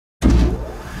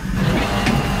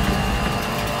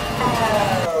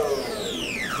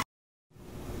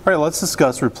All right, let's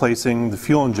discuss replacing the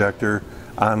fuel injector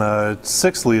on a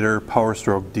 6-liter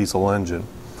Powerstroke diesel engine.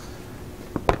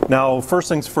 Now, first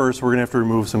things first, we're going to have to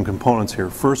remove some components here.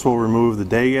 First, we'll remove the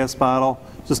day gas bottle,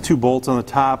 just 2 bolts on the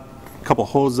top, a couple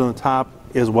hoses on the top,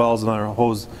 as well as another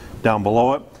hose down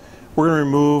below it. We're going to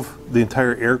remove the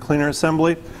entire air cleaner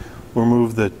assembly. We'll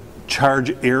remove the charge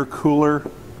air cooler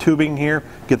tubing here,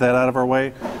 get that out of our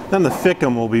way. Then the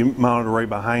FICM will be mounted right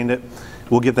behind it.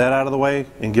 We'll get that out of the way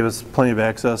and give us plenty of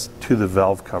access to the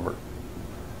valve cover.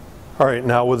 All right,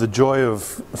 now with the joy of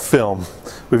film,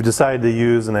 we've decided to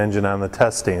use an engine on the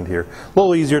test stand here. A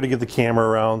little easier to get the camera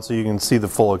around so you can see the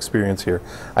full experience here.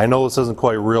 I know this isn't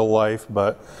quite real life,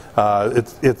 but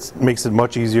it makes it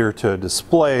much easier to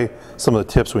display some of the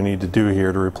tips we need to do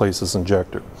here to replace this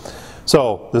injector.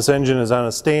 So this engine is on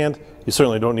a stand. You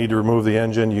certainly don't need to remove the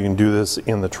engine. You can do this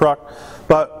in the truck,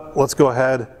 but let's go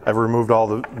ahead. I've removed all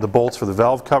the bolts for the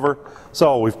valve cover.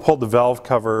 So we've pulled the valve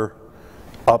cover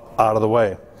up out of the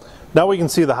way. Now we can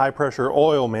see the high pressure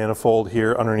oil manifold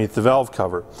here underneath the valve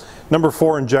cover. Number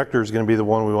 4 injector is going to be the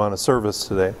one we want to service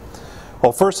today.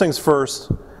 Well, first things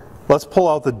first, let's pull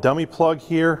out the dummy plug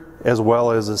here as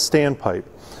well as a standpipe.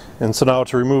 And so now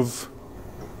to remove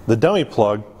the dummy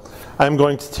plug, I'm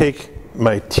going to take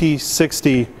my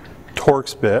T60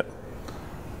 Torx bit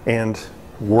and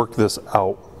work this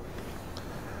out.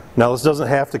 Now this doesn't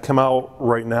have to come out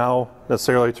right now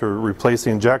necessarily to replace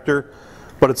the injector,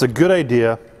 but it's a good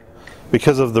idea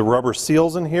because of the rubber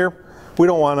seals in here. We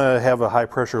don't want to have a high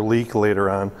pressure leak later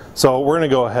on, so we're going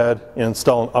to go ahead and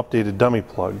install an updated dummy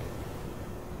plug.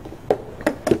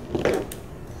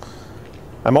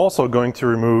 I'm also going to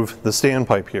remove the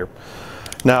standpipe here.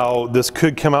 Now this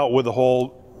could come out with the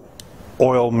whole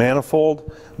oil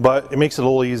manifold, but it makes it a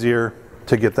little easier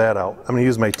to get that out. I'm going to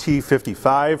use my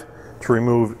T55 to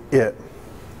remove it.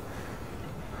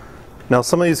 Now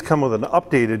some of these come with an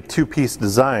updated 2-piece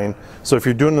design, so if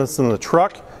you're doing this in the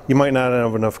truck, you might not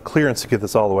have enough clearance to get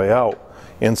this all the way out.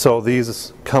 And so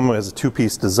these come as a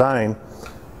 2-piece design,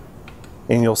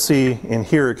 and you'll see in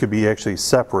here it could be actually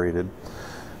separated.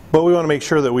 But we want to make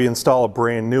sure that we install a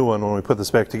brand new one when we put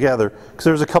this back together, because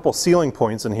there's a couple sealing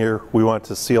points in here we want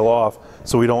to seal off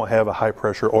so we don't have a high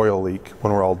pressure oil leak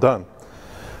when we're all done.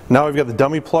 Now we've got the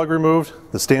dummy plug removed,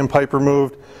 the standpipe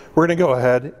removed. We're going to go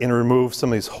ahead and remove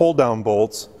some of these hold down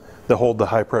bolts that hold the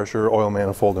high pressure oil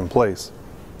manifold in place.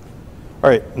 All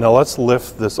right, now let's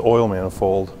lift this oil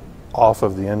manifold off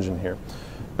of the engine here.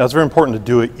 Now it's very important to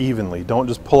do it evenly. Don't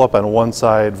just pull up on one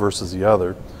side versus the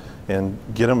other, and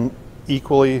get them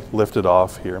equally lifted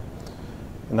off here.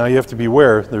 And now you have to be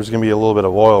aware there's going to be a little bit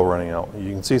of oil running out.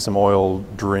 You can see some oil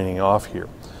draining off here.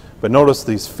 But notice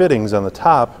these fittings on the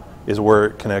top is where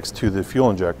it connects to the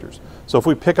fuel injectors. So if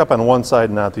we pick up on one side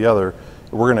and not the other,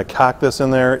 we're going to cock this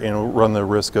in there and run the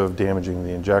risk of damaging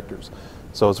the injectors.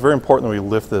 So it's very important that we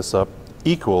lift this up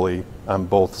equally on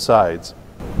both sides.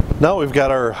 Now we've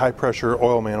got our high pressure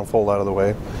oil manifold out of the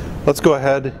way. Let's go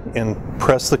ahead and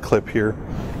press the clip here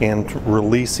and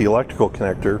release the electrical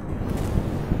connector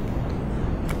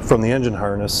from the engine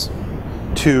harness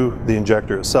to the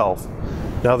injector itself.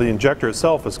 Now the injector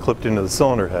itself is clipped into the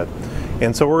cylinder head.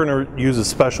 And so we're going to use a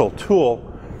special tool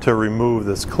to remove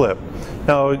this clip.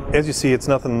 Now, as you see, it's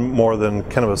nothing more than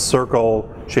kind of a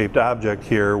circle-shaped object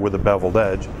here with a beveled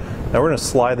edge. Now we're going to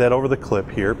slide that over the clip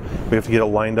here. We have to get it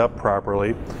lined up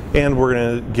properly, and we're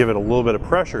going to give it a little bit of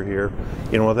pressure here.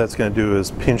 And what that's going to do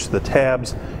is pinch the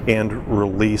tabs and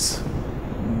release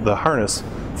the harness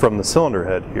from the cylinder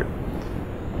head here.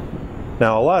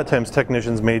 Now, a lot of times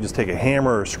technicians may just take a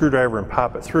hammer or a screwdriver and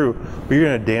pop it through, but you're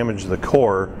going to damage the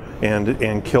core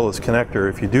and kill this connector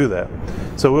if you do that.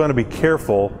 So we want to be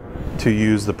careful to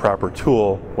use the proper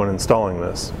tool when installing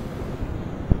this.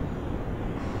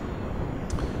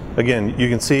 Again, you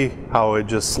can see how it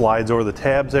just slides over the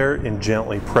tabs there and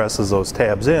gently presses those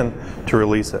tabs in to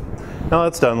release it. Now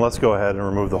that's done, let's go ahead and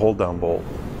remove the hold down bolt.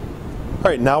 All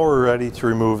right, now we're ready to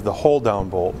remove the hold down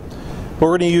bolt.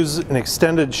 We're going to use an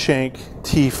extended shank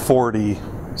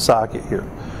T40 socket here.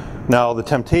 Now the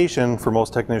temptation for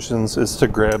most technicians is to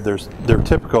grab their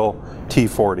typical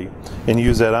T40 and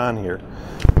use that on here.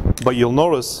 But you'll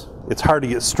notice it's hard to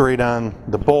get straight on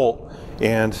the bolt,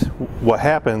 and what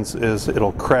happens is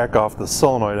it'll crack off the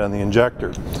solenoid on the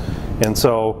injector. And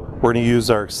so we're going to use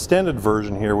our extended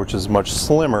version here, which is much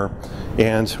slimmer,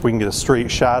 and we can get a straight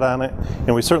shot on it,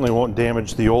 and we certainly won't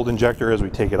damage the old injector as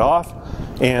we take it off,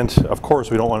 and of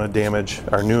course we don't want to damage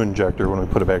our new injector when we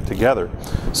put it back together.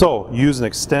 So use an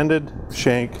extended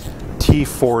shank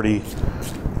T40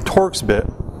 Torx bit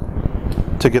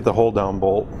to get the hold down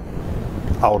bolt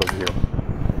out of here.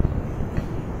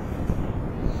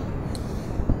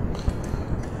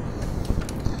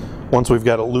 Once we've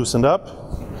got it loosened up,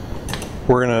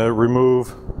 we're going to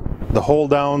remove the hold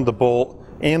down, the bolt,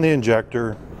 and the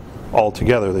injector all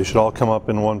together. They should all come up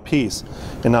in one piece.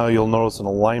 And now you'll notice an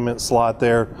alignment slot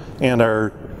there, and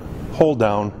our hold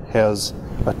down has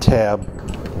a tab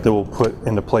that we'll put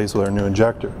into place with our new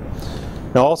injector.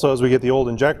 Now also, as we get the old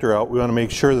injector out, we want to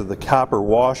make sure that the copper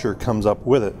washer comes up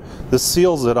with it. This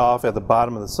seals it off at the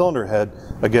bottom of the cylinder head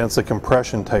against a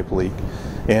compression type leak.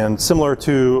 And similar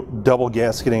to double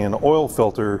gasketing an oil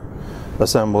filter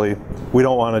assembly, we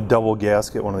don't want to double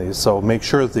gasket one of these. So make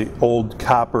sure that the old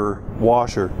copper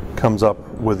washer comes up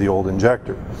with the old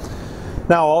injector.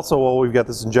 Now also, while we've got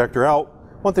this injector out,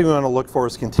 one thing we want to look for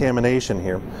is contamination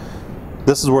here.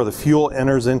 This is where the fuel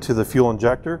enters into the fuel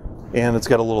injector, and it's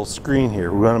got a little screen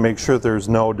here. We want to make sure that there's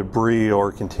no debris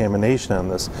or contamination on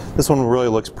this. This one really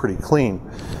looks pretty clean.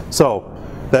 So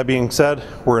that being said,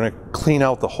 we're going to clean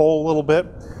out the hole a little bit.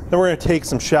 Then we're going to take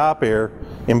some shop air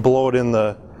and blow it in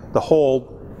the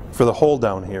hole for the hold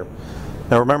down here.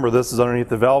 Now remember, this is underneath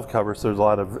the valve cover, so there's a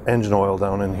lot of engine oil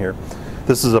down in here.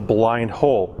 This is a blind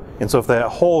hole, and so if that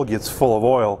hole gets full of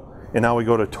oil and now we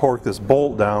go to torque this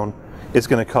bolt down, it's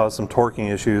going to cause some torquing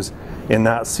issues and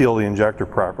not seal the injector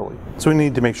properly. So we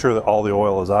need to make sure that all the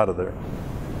oil is out of there.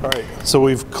 All right, so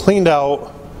we've cleaned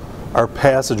out our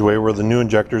passageway where the new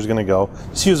injector is going to go.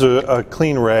 Just use a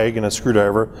clean rag and a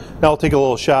screwdriver. Now I'll take a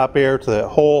little shop air to that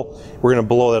hole. We're going to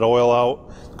blow that oil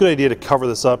out. It's a good idea to cover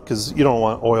this up because you don't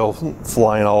want oil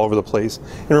flying all over the place.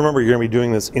 And remember, you're going to be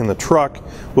doing this in the truck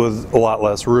with a lot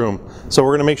less room. So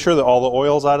we're going to make sure that all the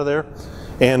oil's out of there.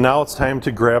 And now it's time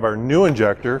to grab our new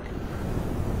injector.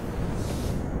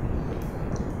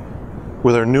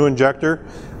 With our new injector,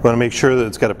 we want to make sure that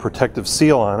it's got a protective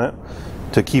seal on it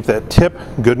to keep that tip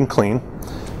good and clean.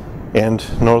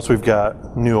 And notice we've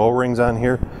got new O-rings on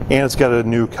here, and it's got a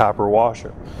new copper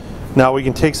washer. Now we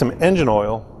can take some engine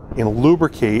oil and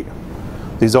lubricate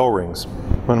these O-rings. We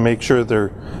want to make sure that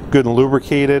they're good and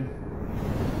lubricated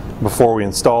before we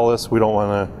install this. We don't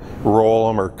want to roll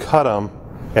them or cut them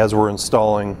as we're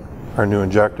installing our new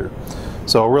injector.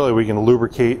 So really, we can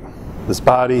lubricate this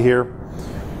body here.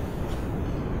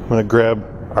 I'm going to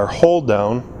grab our hold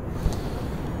down,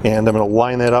 and I'm going to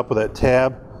line that up with that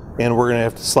tab, and we're going to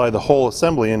have to slide the whole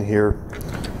assembly in here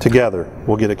together.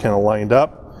 We'll get it kind of lined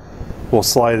up. We'll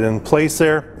slide it in place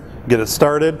there, get it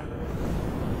started.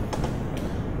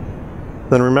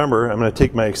 Then remember, I'm going to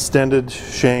take my extended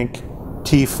shank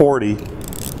T40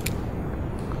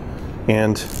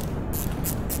 and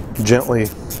gently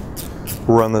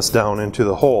run this down into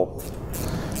the hole.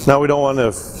 Now we don't want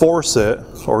to force it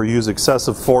or use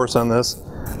excessive force on this.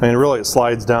 I mean, really it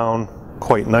slides down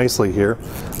quite nicely here.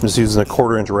 I'm just using a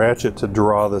 1/4-inch ratchet to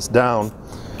draw this down,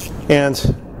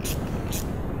 and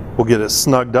we'll get it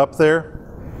snugged up there.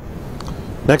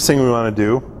 Next thing we want to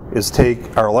do is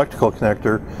take our electrical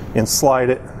connector and slide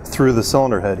it through the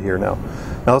cylinder head here now.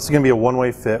 Now this is going to be a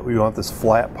one-way fit. We want this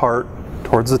flat part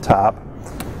towards the top,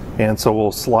 and so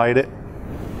we'll slide it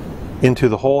into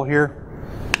the hole here.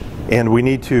 And we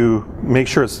need to make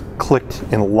sure it's clicked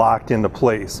and locked into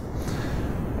place.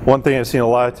 One thing I've seen a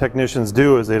lot of technicians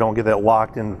do is they don't get that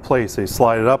locked into place. They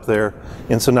slide it up there,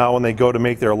 and so now when they go to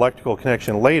make their electrical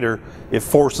connection later, it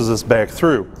forces us back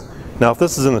through. Now if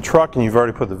this is in the truck and you've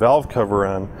already put the valve cover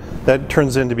on, that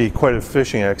turns into be quite a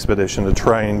fishing expedition to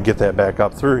try and get that back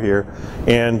up through here,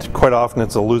 and quite often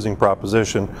it's a losing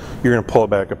proposition. You're going to pull it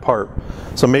back apart.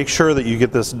 So make sure that you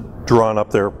get this drawn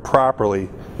up there properly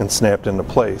and snapped into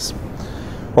place.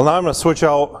 Well, now I'm going to switch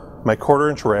out my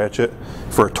 1/4-inch ratchet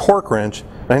for a torque wrench.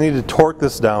 I need to torque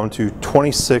this down to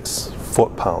 26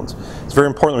 foot-pounds. It's very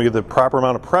important that we get the proper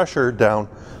amount of pressure down,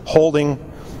 holding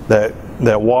that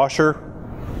washer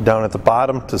down at the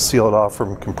bottom to seal it off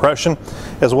from compression,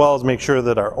 as well as make sure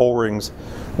that our O-rings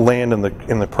land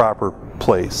in the proper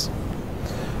place.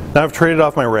 Now I've traded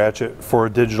off my ratchet for a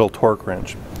digital torque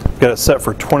wrench. I've got it set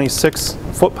for 26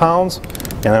 foot-pounds,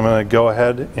 and I'm going to go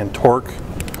ahead and torque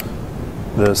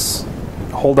this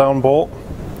hold down bolt,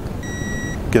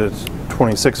 get it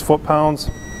 26 foot-pounds.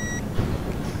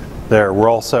 There, we're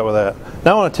all set with that.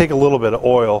 Now I want to take a little bit of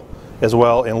oil as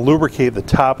well and lubricate the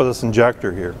top of this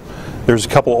injector here. There's a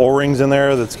couple O-rings in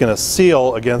there that's going to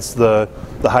seal against the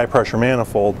high pressure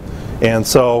manifold, and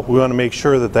so we want to make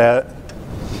sure that that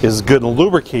is good and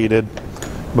lubricated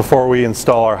before we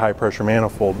install our high pressure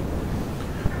manifold.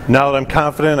 Now that I'm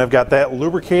confident I've got that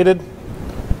lubricated,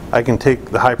 I can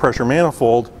take the high pressure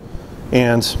manifold,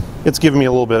 and it's giving me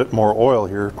a little bit more oil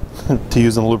here to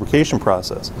use in the lubrication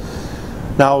process.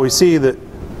 Now we see that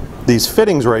these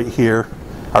fittings right here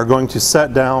are going to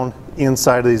set down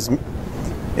inside of these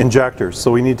injectors.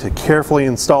 So we need to carefully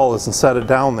install this and set it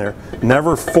down there.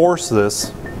 Never force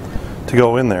this to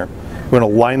go in there. We're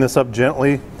going to line this up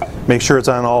gently, make sure it's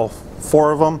on all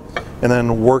 4 of them, and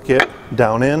then work it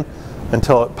down in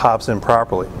until it pops in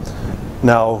properly.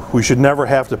 Now, we should never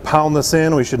have to pound this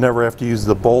in. We should never have to use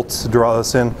the bolts to draw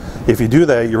this in. If you do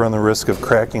that, you run the risk of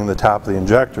cracking the top of the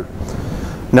injector.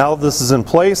 Now that this is in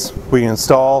place, we can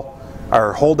install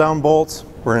our hold down bolts.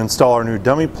 We're going to install our new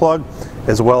dummy plug,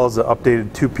 as well as the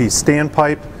updated 2-piece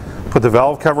standpipe, put the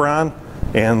valve cover on,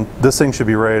 and this thing should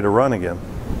be ready to run again.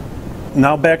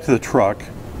 Now back to the truck.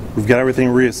 We've got everything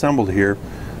reassembled here.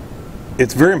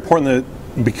 It's very important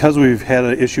that because we've had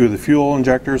an issue with the fuel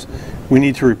injectors, we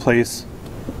need to replace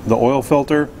the oil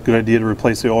filter. Good idea to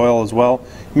replace the oil as well.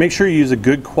 Make sure you use a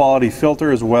good quality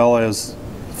filter as well as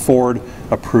Ford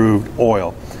approved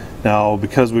oil. Now,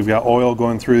 because we've got oil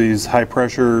going through these high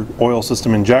pressure oil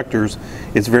system injectors,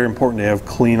 it's very important to have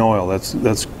clean oil.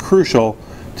 That's crucial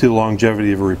to the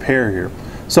longevity of a repair here.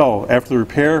 So after the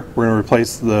repair, we're going to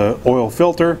replace the oil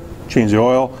filter, change the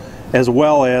oil, as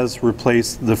well as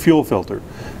replace the fuel filter.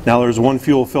 Now there's one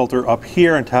fuel filter up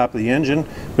here on top of the engine.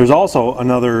 There's also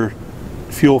another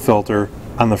fuel filter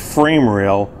on the frame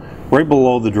rail right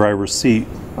below the driver's seat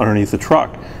underneath the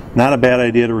truck. Not a bad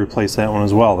idea to replace that one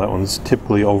as well. That one's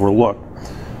typically overlooked.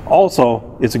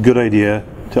 Also, it's a good idea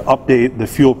to update the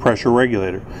fuel pressure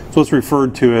regulator. So it's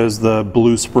referred to as the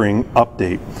blue spring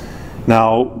update.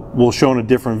 Now, we'll show in a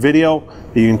different video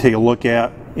that you can take a look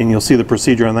at, and you'll see the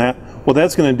procedure on that. What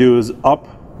that's going to do is up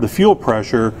the fuel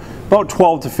pressure about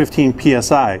 12 to 15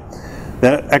 psi.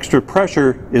 That extra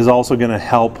pressure is also going to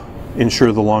help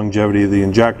ensure the longevity of the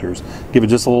injectors. Give it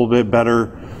just a little bit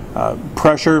better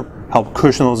pressure, help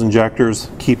cushion those injectors,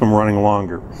 keep them running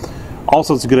longer.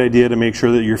 Also, it's a good idea to make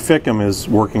sure that your FICM is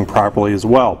working properly as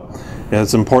well. And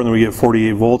it's important that we get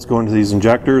 48 volts going to these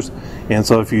injectors, and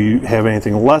so if you have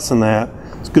anything less than that,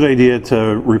 it's a good idea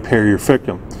to repair your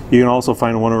FICM. You can also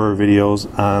find one of our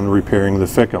videos on repairing the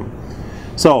FICM.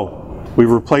 So we've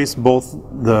replaced both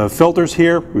the filters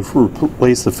here. We've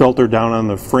replaced the filter down on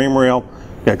the frame rail,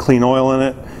 got clean oil in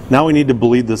it. Now we need to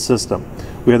bleed the system.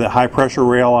 We have that high pressure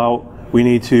rail out. We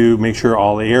need to make sure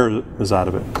all the air is out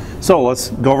of it. So let's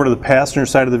go over to the passenger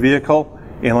side of the vehicle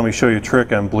and let me show you a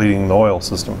trick on bleeding the oil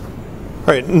system. All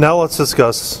right, now let's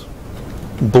discuss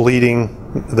bleeding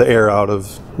the air out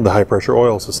of the high pressure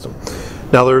oil system.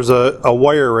 Now there's a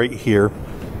wire right here,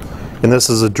 and this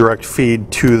is a direct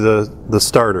feed to the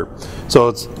starter. So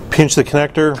it's pinch the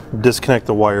connector, disconnect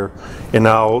the wire, and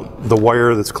now the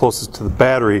wire that's closest to the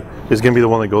battery is going to be the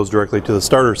one that goes directly to the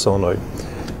starter solenoid.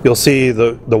 You'll see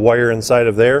the wire inside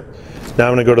of there. Now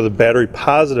I'm going to go to the battery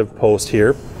positive post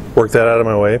here, work that out of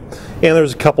my way, and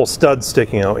there's a couple studs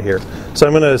sticking out here. So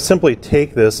I'm going to simply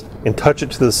take this and touch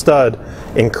it to the stud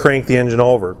and crank the engine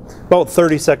over, about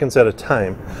 30 seconds at a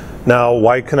time. Now,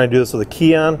 why can I do this with a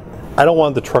key on? I don't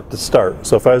want the truck to start.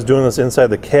 So if I was doing this inside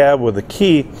the cab with a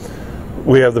key,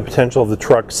 we have the potential of the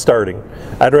truck starting.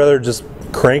 I'd rather just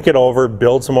crank it over,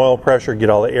 build some oil pressure,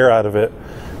 get all the air out of it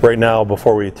right now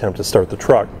before we attempt to start the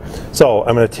truck. So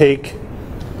I'm going to take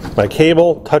my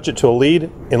cable, touch it to a lead,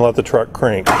 and let the truck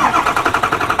crank.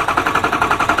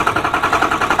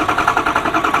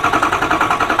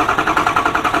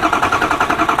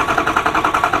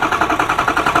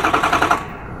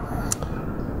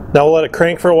 Now we'll let it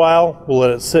crank for a while. We'll let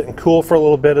it sit and cool for a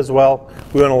little bit as well.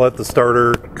 We want to let the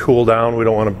starter cool down. We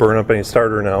don't want to burn up any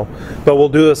starter now. But we'll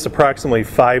do this approximately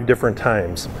 5 different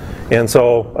times. And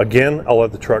so again, I'll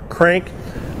let the truck crank,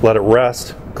 let it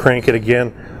rest, crank it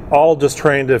again, all just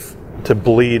trying to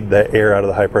bleed the air out of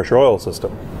the high pressure oil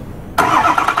system.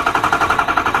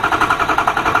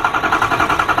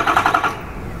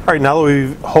 All right, now that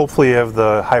we hopefully have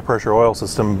the high pressure oil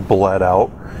system bled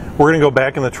out, we're going to go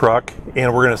back in the truck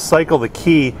and we're going to cycle the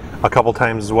key a couple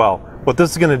times as well. What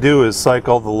this is going to do is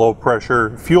cycle the low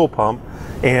pressure fuel pump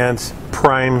and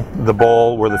prime the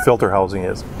bowl where the filter housing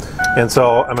is. And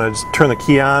so I'm going to just turn the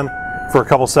key on for a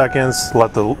couple seconds,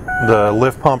 let the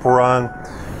lift pump run.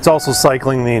 It's also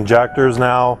cycling the injectors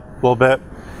now a little bit.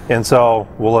 And so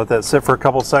we'll let that sit for a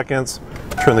couple seconds,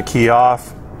 turn the key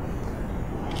off,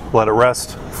 let it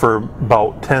rest for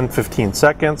about 10-15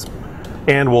 seconds,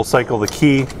 and we'll cycle the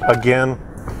key again.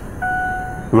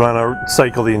 We want to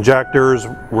cycle the injectors.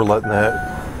 We're letting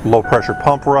that low pressure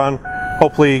pump run,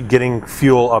 hopefully getting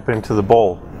fuel up into the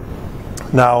bowl.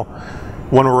 Now,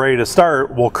 when we're ready to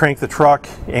start, we'll crank the truck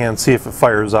and see if it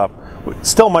fires up. It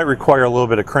still might require a little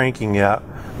bit of cranking yet,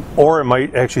 or it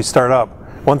might actually start up.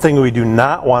 One thing we do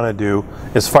not want to do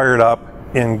is fire it up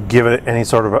and give it any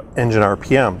sort of engine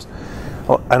RPMs.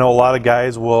 I know a lot of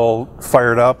guys will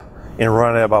fire it up and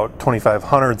run at about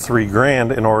 2,500, 3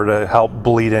 grand in order to help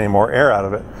bleed any more air out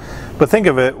of it. But think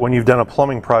of it when you've done a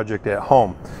plumbing project at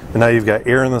home and now you've got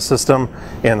air in the system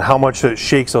and how much it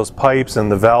shakes those pipes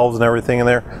and the valves and everything in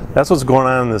there. That's what's going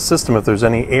on in the system if there's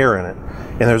any air in it.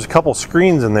 And there's a couple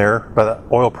screens in there, but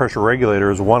the oil pressure regulator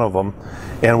is one of them,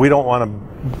 and we don't want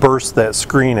to burst that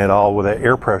screen at all with that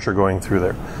air pressure going through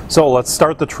there. So let's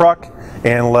start the truck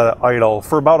and let it idle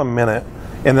for about a minute,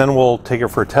 and then we'll take it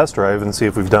for a test drive and see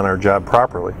if we've done our job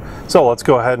properly. So let's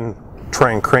go ahead and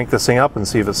try and crank this thing up and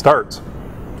see if it starts.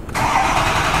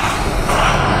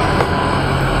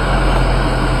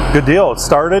 Good deal, it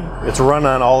started. It's run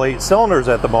on all 8 cylinders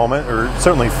at the moment, or it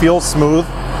certainly feels smooth.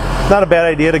 Not a bad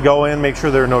idea to go in, make sure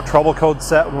there are no trouble codes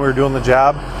set when we're doing the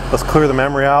job. Let's clear the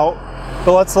memory out,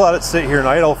 but let's let it sit here and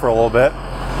idle for a little bit,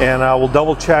 and we'll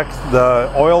double check the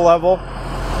oil level,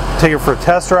 take it for a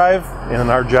test drive,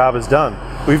 and our job is done.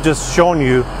 We've just shown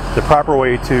you the proper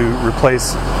way to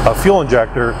replace a fuel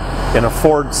injector in a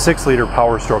Ford 6-liter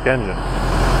Powerstroke engine.